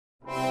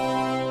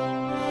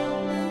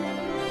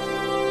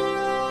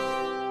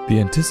The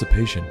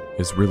anticipation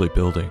is really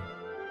building.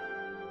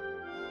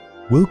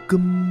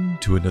 Welcome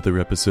to another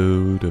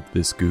episode of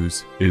This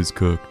Goose is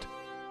Cooked,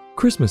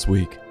 Christmas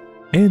Week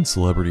and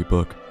Celebrity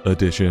Book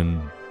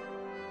Edition,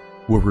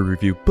 where we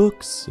review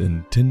books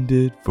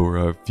intended for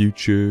our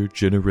future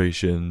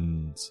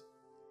generations.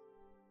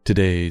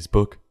 Today's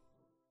book,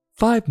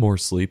 5 More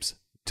Sleeps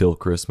Till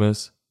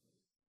Christmas,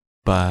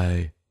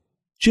 by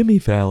Jimmy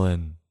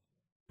Fallon,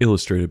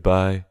 illustrated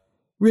by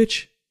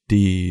Rich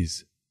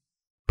Dees,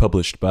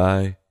 published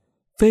by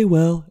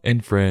Faywell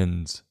and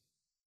Friends.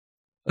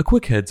 A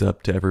quick heads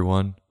up to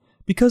everyone,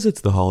 because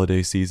it's the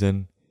holiday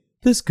season,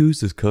 This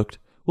Goose is Cooked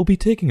will be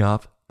taking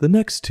off the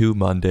next 2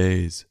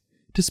 Mondays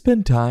to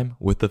spend time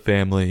with the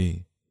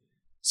family.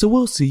 So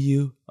we'll see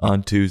you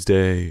on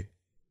Tuesday.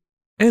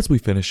 As we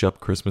finish up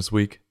Christmas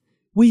week,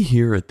 we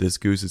here at This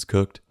Goose is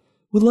Cooked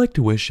would like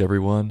to wish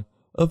everyone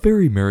a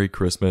very Merry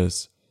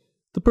Christmas.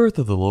 The birth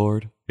of the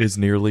Lord is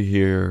nearly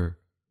here.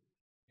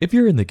 If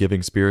you're in the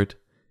giving spirit,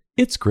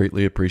 it's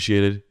greatly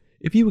appreciated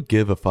if you would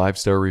give a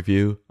 5-star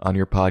review on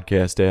your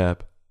podcast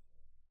app.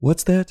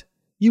 What's that?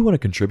 You want to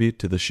contribute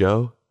to the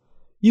show?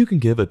 You can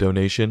give a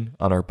donation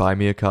on our Buy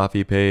Me a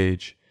Coffee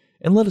page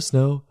and let us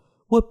know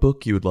what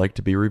book you would like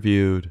to be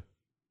reviewed.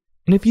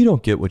 And if you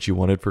don't get what you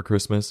wanted for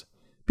Christmas,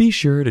 be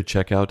sure to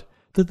check out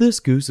the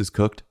This Goose is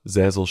Cooked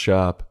Zazzle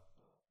shop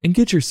and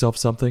get yourself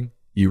something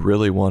you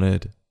really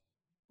wanted.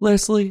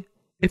 Lastly,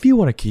 if you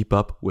want to keep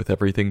up with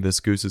everything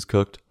This Goose is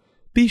Cooked,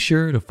 be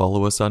sure to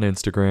follow us on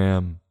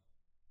Instagram.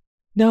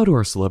 Now to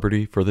our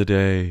celebrity for the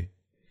day.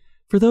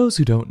 For those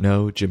who don't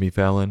know Jimmy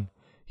Fallon,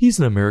 he's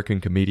an American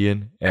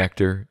comedian,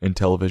 actor, and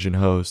television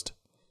host.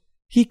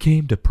 He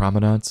came to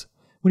prominence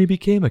when he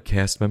became a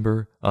cast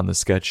member on the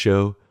sketch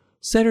show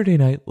Saturday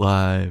Night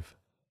Live.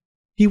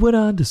 He went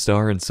on to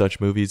star in such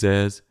movies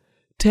as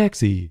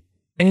Taxi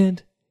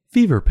and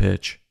Fever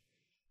Pitch.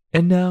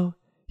 And now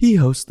he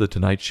hosts The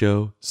Tonight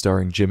Show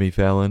starring Jimmy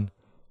Fallon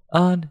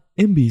on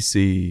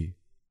NBC.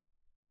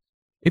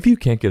 If you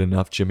can't get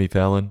enough Jimmy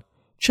Fallon,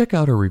 check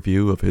out a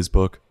review of his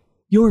book,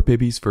 Your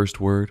Baby's First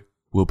Word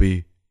Will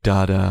Be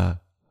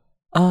Dada,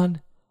 on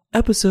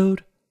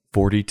episode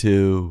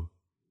 42.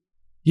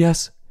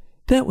 Yes,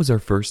 that was our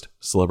first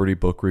celebrity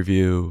book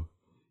review,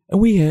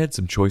 and we had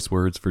some choice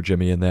words for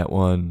Jimmy in that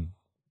one.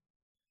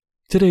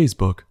 Today's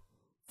book,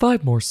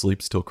 5 More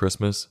Sleeps Till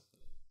Christmas,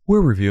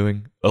 we're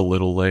reviewing a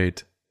little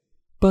late,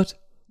 but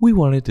we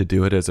wanted to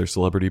do it as our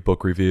celebrity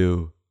book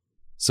review,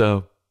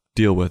 so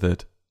deal with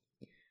it.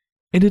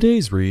 In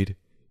today's read,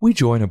 we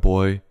join a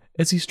boy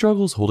as he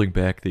struggles holding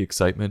back the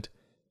excitement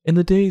in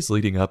the days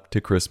leading up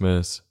to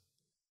Christmas.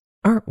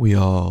 Aren't we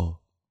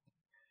all?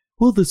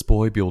 Will this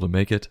boy be able to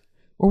make it,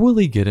 or will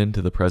he get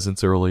into the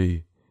presents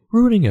early,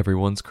 ruining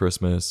everyone's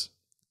Christmas?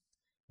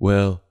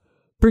 Well,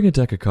 bring a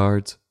deck of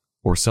cards,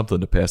 or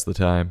something to pass the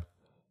time.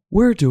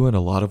 We're doing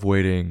a lot of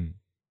waiting.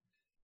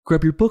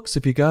 Grab your books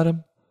if you got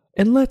 'em,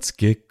 and let's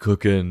get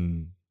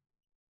cooking.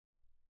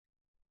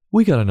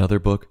 We got another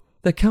book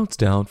that counts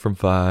down from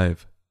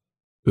 5.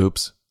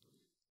 Oops.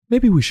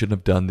 Maybe we shouldn't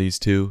have done these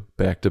 2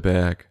 back to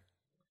back.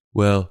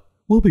 Well,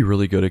 we'll be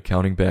really good at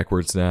counting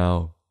backwards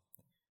now.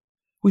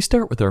 We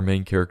start with our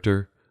main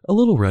character, a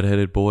little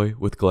red-headed boy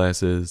with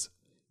glasses,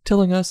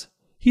 telling us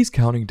he's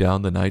counting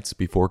down the nights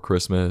before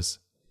Christmas,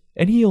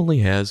 and he only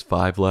has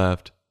 5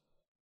 left.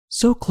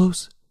 So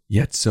close,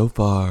 yet so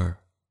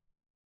far.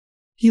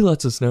 He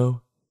lets us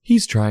know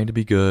he's trying to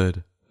be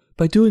good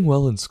by doing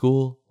well in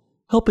school,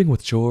 helping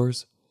with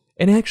chores,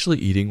 and actually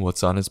eating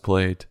what's on his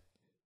plate.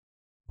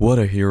 What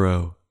a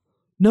hero.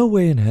 No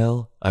way in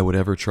hell I would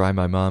ever try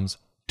my mom's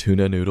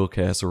tuna noodle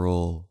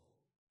casserole.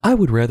 I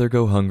would rather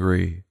go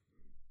hungry.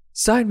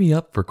 Sign me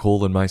up for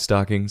coal in my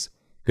stockings,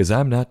 'cause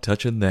I'm not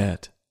touching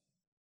that.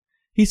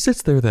 He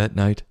sits there that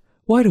night,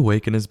 wide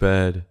awake in his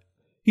bed.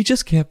 He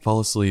just can't fall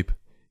asleep.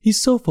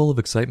 He's so full of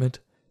excitement,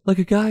 like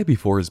a guy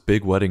before his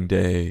big wedding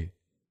day.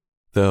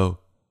 Though,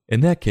 in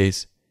that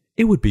case,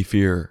 it would be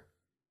fear.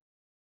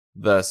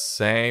 The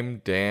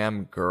same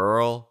damn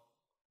girl?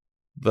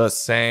 The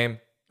same...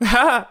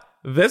 Ha!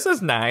 This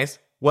is nice.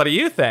 What do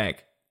you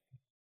think?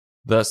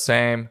 The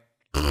same...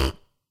 Ha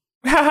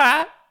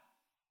ha!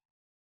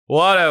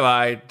 What have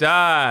I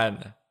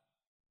done?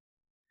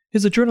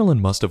 His adrenaline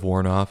must have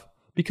worn off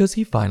because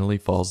he finally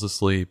falls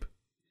asleep.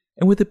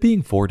 And with it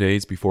being 4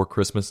 days before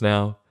Christmas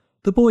now,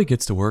 the boy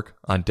gets to work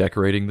on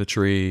decorating the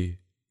tree.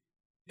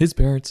 His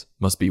parents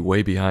must be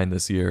way behind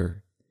this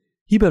year.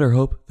 He better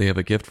hope they have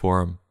a gift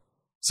for him.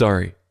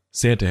 Sorry,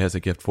 Santa has a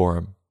gift for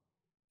him.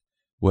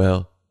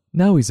 Well,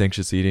 now he's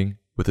anxious eating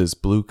with his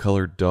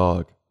blue-colored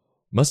dog.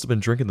 Must have been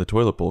drinking the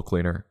toilet bowl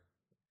cleaner.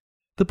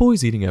 The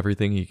boy's eating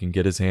everything he can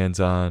get his hands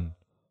on.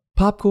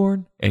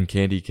 Popcorn and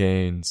candy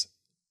canes.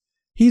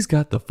 He's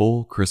got the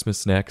full Christmas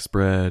snack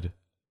spread.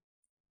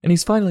 And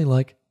he's finally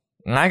like,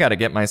 I gotta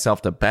get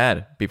myself to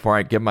bed before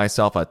I give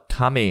myself a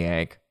tummy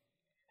ache.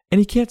 And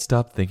he can't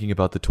stop thinking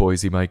about the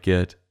toys he might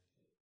get.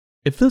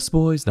 If this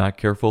boy's not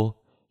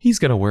careful, he's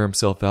gonna wear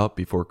himself out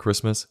before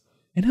Christmas,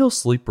 and he'll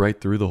sleep right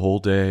through the whole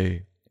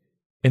day.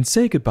 And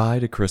say goodbye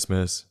to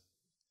Christmas.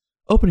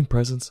 opening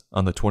presents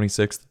on the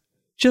 26th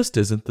just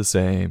isn't the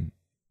same.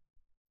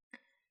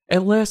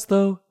 At last,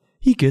 though,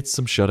 he gets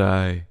some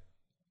shut-eye.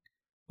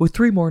 With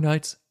 3 more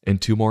nights and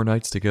 2 more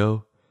nights to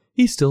go,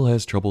 he still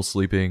has trouble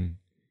sleeping.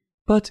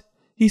 But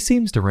he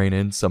seems to rein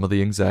in some of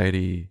the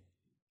anxiety.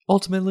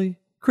 Ultimately,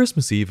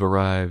 Christmas Eve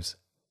arrives.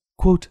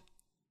 Quote,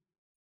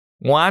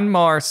 "One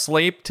more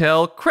sleep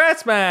till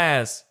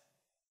Christmas!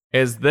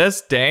 Is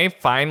this day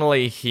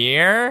finally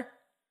here?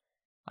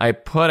 I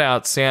put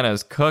out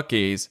Santa's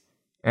cookies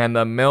and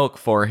the milk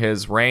for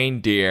his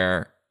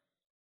reindeer."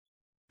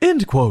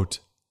 End quote.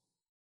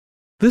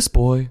 This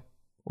boy,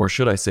 or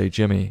should I say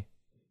Jimmy,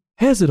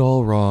 has it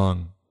all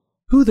wrong.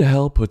 Who the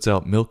hell puts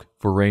out milk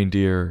for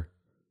reindeer?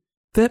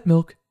 That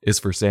milk is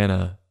for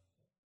Santa.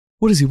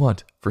 What does he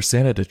want? For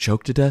Santa to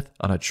choke to death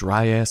on a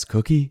dry-ass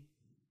cookie?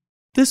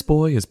 This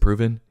boy has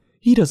proven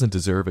he doesn't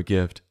deserve a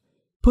gift,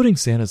 putting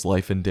Santa's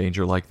life in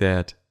danger like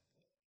that.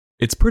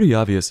 It's pretty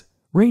obvious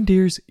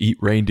reindeers eat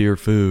reindeer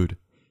food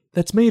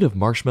that's made of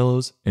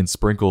marshmallows and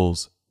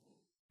sprinkles.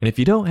 And if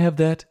you don't have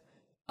that,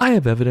 I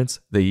have evidence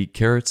they eat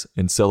carrots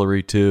and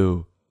celery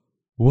too.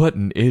 What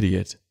an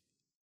idiot.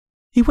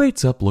 He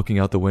waits up looking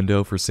out the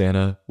window for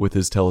Santa with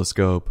his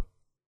telescope.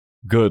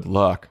 Good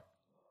luck.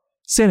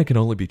 Santa can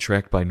only be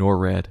tracked by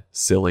NORAD,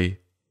 silly.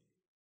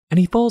 And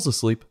he falls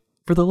asleep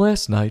for the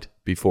last night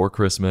before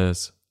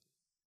Christmas.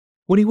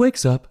 When he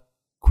wakes up,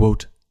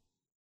 quote,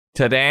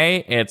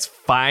 "Today it's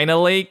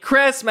finally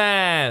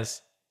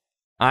Christmas!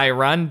 I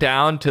run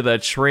down to the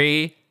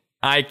tree.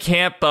 I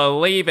can't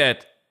believe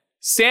it!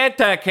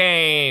 Santa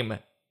came!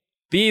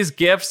 These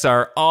gifts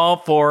are all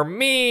for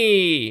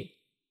me!"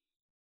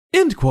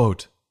 End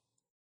quote.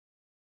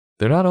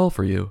 They're not all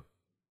for you.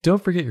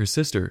 Don't forget your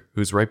sister,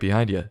 who's right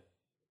behind you.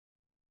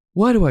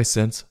 Why do I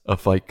sense a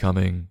fight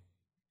coming?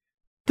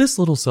 This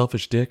little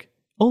selfish dick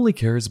only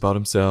cares about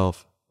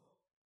himself.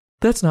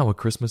 That's not what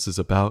Christmas is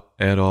about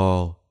at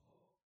all.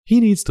 He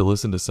needs to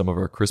listen to some of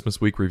our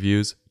Christmas week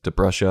reviews to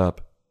brush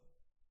up.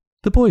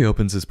 The boy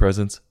opens his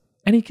presents,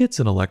 and he gets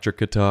an electric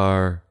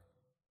guitar.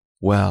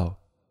 Wow,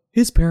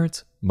 his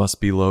parents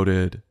must be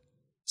loaded.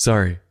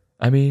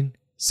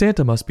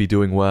 Santa must be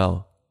doing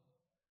well.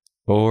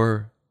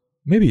 Or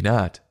maybe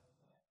not.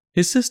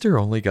 His sister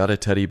only got a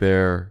teddy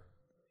bear.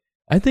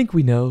 I think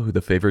we know who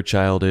the favorite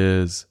child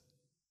is.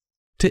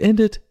 To end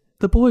it,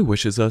 the boy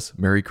wishes us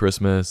Merry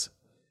Christmas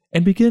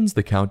and begins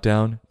the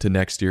countdown to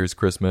next year's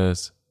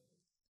Christmas.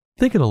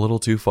 Thinking a little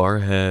too far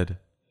ahead.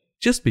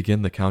 Just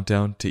begin the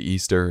countdown to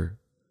Easter.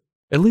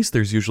 At least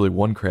there's usually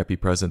one crappy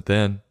present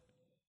then.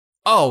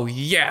 Oh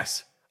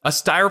yes! A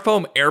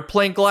styrofoam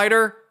airplane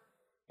glider?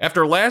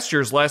 After last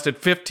year's lasted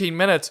 15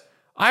 minutes,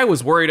 I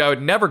was worried I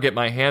would never get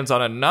my hands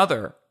on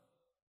another.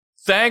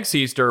 Thanks,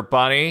 Easter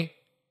Bunny.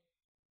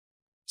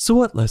 So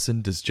what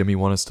lesson does Jimmy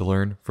want us to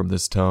learn from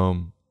this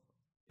tome?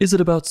 Is it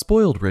about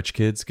spoiled rich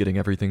kids getting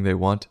everything they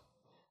want?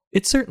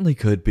 It certainly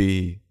could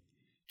be.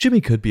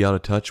 Jimmy could be out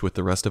of touch with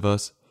the rest of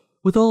us,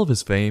 with all of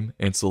his fame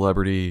and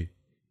celebrity.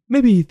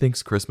 Maybe he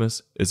thinks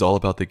Christmas is all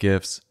about the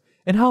gifts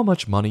and how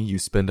much money you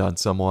spend on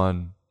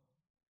someone.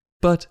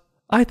 But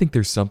I think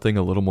there's something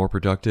a little more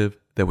productive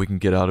that we can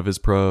get out of his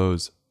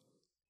prose.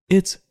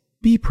 It's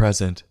be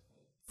present,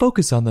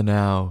 focus on the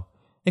now,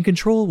 and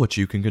control what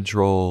you can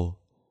control.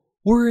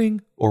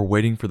 Worrying or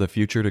waiting for the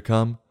future to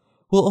come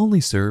will only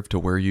serve to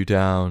wear you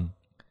down,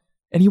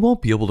 and you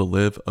won't be able to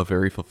live a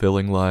very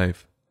fulfilling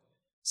life.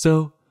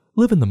 So,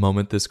 live in the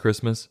moment this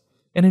Christmas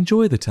and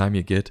enjoy the time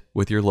you get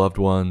with your loved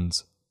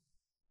ones.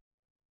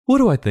 What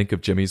do I think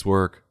of Jimmy's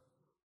work?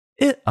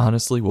 It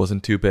honestly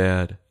wasn't too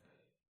bad.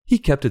 He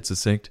kept it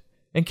succinct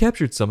and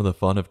captured some of the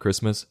fun of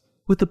Christmas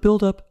with the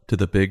build-up to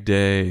the big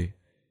day.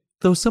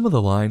 Though some of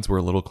the lines were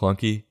a little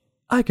clunky,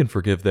 I can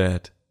forgive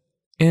that.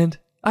 And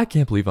I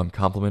can't believe I'm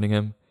complimenting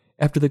him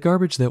after the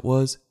garbage that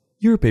was,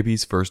 your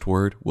baby's first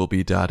word will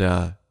be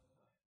Dada.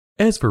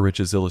 As for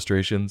Rich's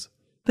illustrations,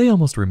 they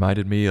almost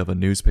reminded me of a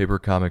newspaper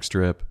comic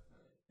strip.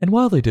 And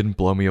while they didn't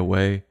blow me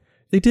away,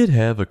 they did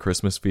have a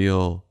Christmas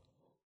feel.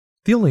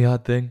 The only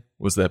odd thing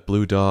was that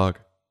blue dog.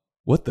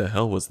 What the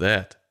hell was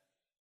that?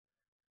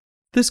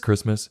 This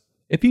Christmas,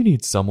 if you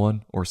need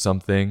someone or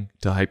something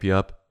to hype you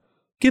up,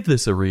 give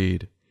this a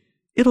read.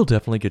 It'll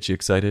definitely get you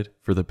excited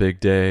for the big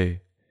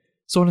day.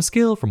 So on a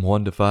scale from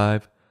 1 to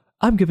 5,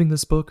 I'm giving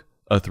this book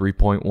a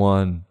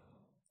 3.1.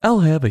 I'll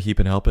have a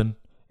heapin' helpin',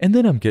 and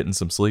then I'm getting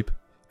some sleep,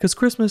 'cause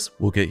Christmas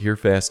will get here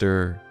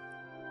faster.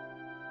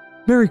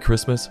 Merry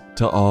Christmas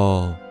to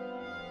all.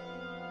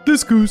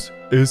 This goose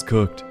is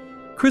cooked.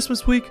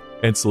 Christmas week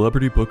and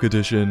Celebrity Book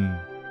Edition.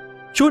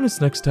 Join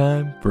us next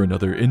time for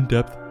another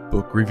in-depth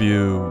book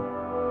review.